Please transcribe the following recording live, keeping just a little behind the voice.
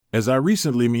As I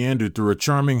recently meandered through a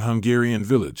charming Hungarian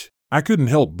village, I couldn't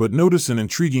help but notice an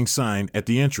intriguing sign at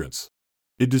the entrance.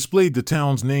 It displayed the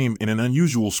town's name in an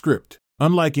unusual script,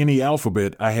 unlike any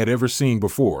alphabet I had ever seen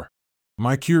before.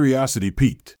 My curiosity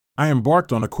piqued. I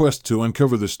embarked on a quest to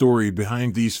uncover the story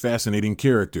behind these fascinating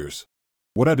characters.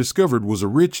 What I discovered was a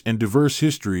rich and diverse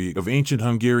history of ancient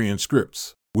Hungarian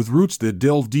scripts, with roots that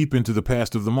delve deep into the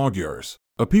past of the Magyars,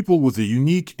 a people with a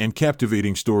unique and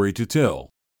captivating story to tell.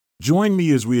 Join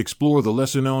me as we explore the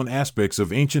lesser-known aspects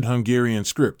of ancient Hungarian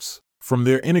scripts, from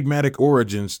their enigmatic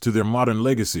origins to their modern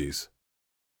legacies.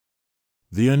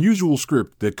 The unusual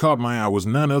script that caught my eye was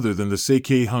none other than the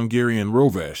Székely Hungarian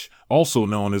Rovás, also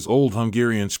known as Old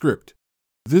Hungarian script.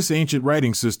 This ancient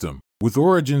writing system, with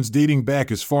origins dating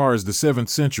back as far as the 7th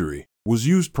century, was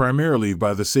used primarily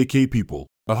by the Székely people,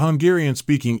 a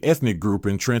Hungarian-speaking ethnic group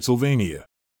in Transylvania.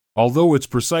 Although its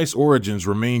precise origins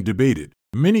remain debated,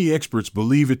 many experts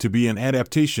believe it to be an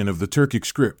adaptation of the Turkic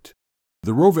script.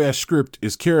 The Rovás script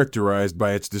is characterized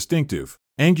by its distinctive,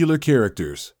 angular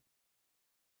characters.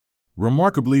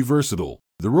 Remarkably versatile,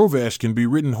 the Rovás can be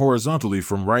written horizontally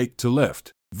from right to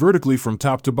left, vertically from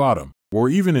top to bottom, or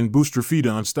even in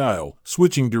boustrophedon style,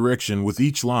 switching direction with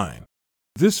each line.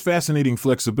 This fascinating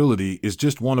flexibility is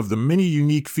just one of the many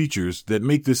unique features that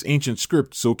make this ancient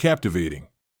script so captivating.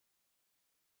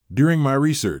 During my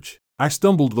research, I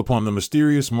stumbled upon the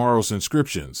mysterious Maros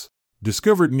inscriptions,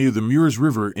 discovered near the Mureș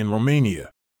River in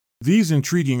Romania. These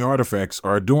intriguing artifacts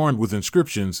are adorned with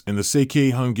inscriptions in the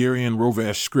Székely Hungarian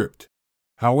Rovás script.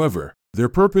 However, their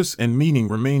purpose and meaning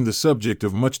remain the subject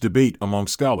of much debate among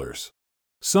scholars.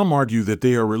 Some argue that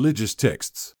they are religious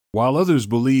texts, while others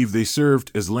believe they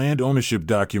served as land ownership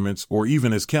documents or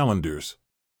even as calendars.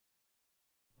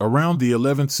 Around the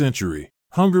 11th century,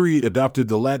 Hungary adopted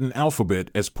the Latin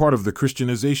alphabet as part of the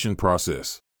Christianization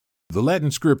process. The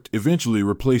Latin script eventually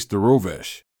replaced the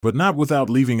Rovás, but not without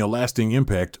leaving a lasting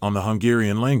impact on the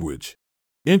Hungarian language.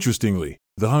 Interestingly,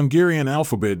 the Hungarian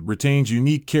alphabet retains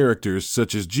unique characters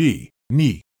such as G,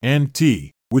 Ni, and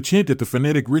T, which hint at the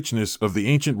phonetic richness of the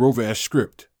ancient Rovás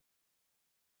script.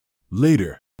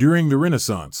 Later, during the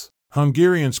Renaissance,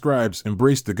 Hungarian scribes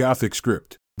embraced the Gothic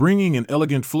script, bringing an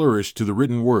elegant flourish to the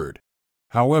written word.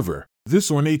 However,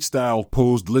 this ornate style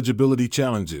posed legibility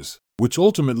challenges, which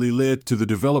ultimately led to the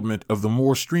development of the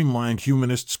more streamlined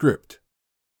humanist script.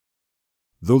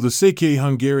 Though the Székely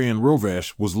Hungarian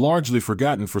Rovás was largely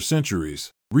forgotten for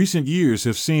centuries, recent years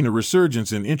have seen a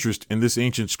resurgence in interest in this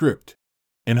ancient script.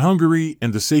 In Hungary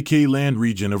and the Székely land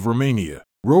region of Romania,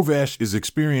 Rovás is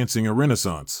experiencing a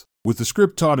renaissance, with the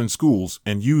script taught in schools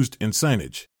and used in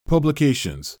signage,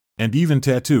 publications, and even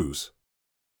tattoos.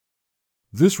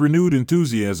 This renewed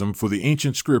enthusiasm for the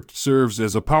ancient script serves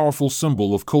as a powerful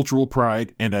symbol of cultural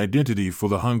pride and identity for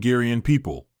the Hungarian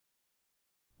people,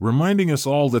 reminding us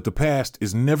all that the past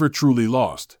is never truly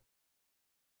lost.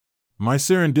 My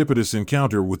serendipitous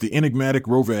encounter with the enigmatic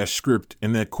Rovás script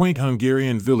in that quaint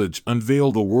Hungarian village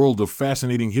unveiled a world of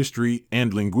fascinating history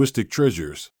and linguistic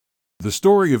treasures. The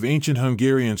story of ancient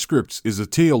Hungarian scripts is a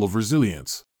tale of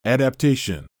resilience,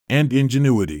 adaptation, and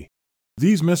ingenuity.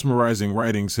 These mesmerizing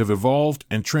writings have evolved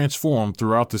and transformed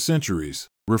throughout the centuries,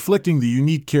 reflecting the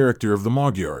unique character of the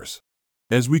Magyars.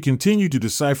 As we continue to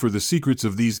decipher the secrets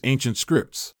of these ancient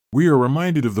scripts, we are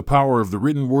reminded of the power of the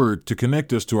written word to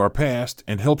connect us to our past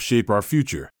and help shape our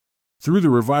future. Through the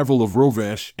revival of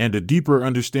Rovás and a deeper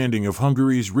understanding of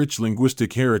Hungary's rich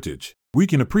linguistic heritage, we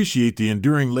can appreciate the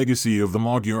enduring legacy of the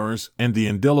Magyars and the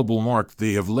indelible mark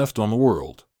they have left on the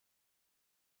world.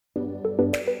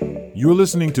 You're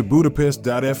listening to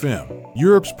Budapest.fm,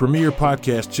 Europe's premier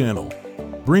podcast channel,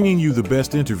 bringing you the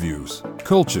best interviews,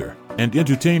 culture, and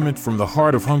entertainment from the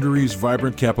heart of Hungary's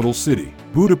vibrant capital city,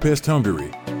 Budapest,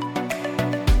 Hungary.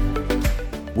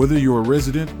 Whether you're a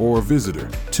resident or a visitor,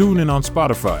 tune in on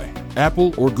Spotify,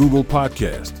 Apple, or Google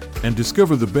Podcast and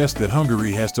discover the best that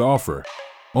Hungary has to offer.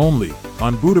 Only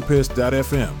on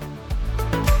Budapest.fm.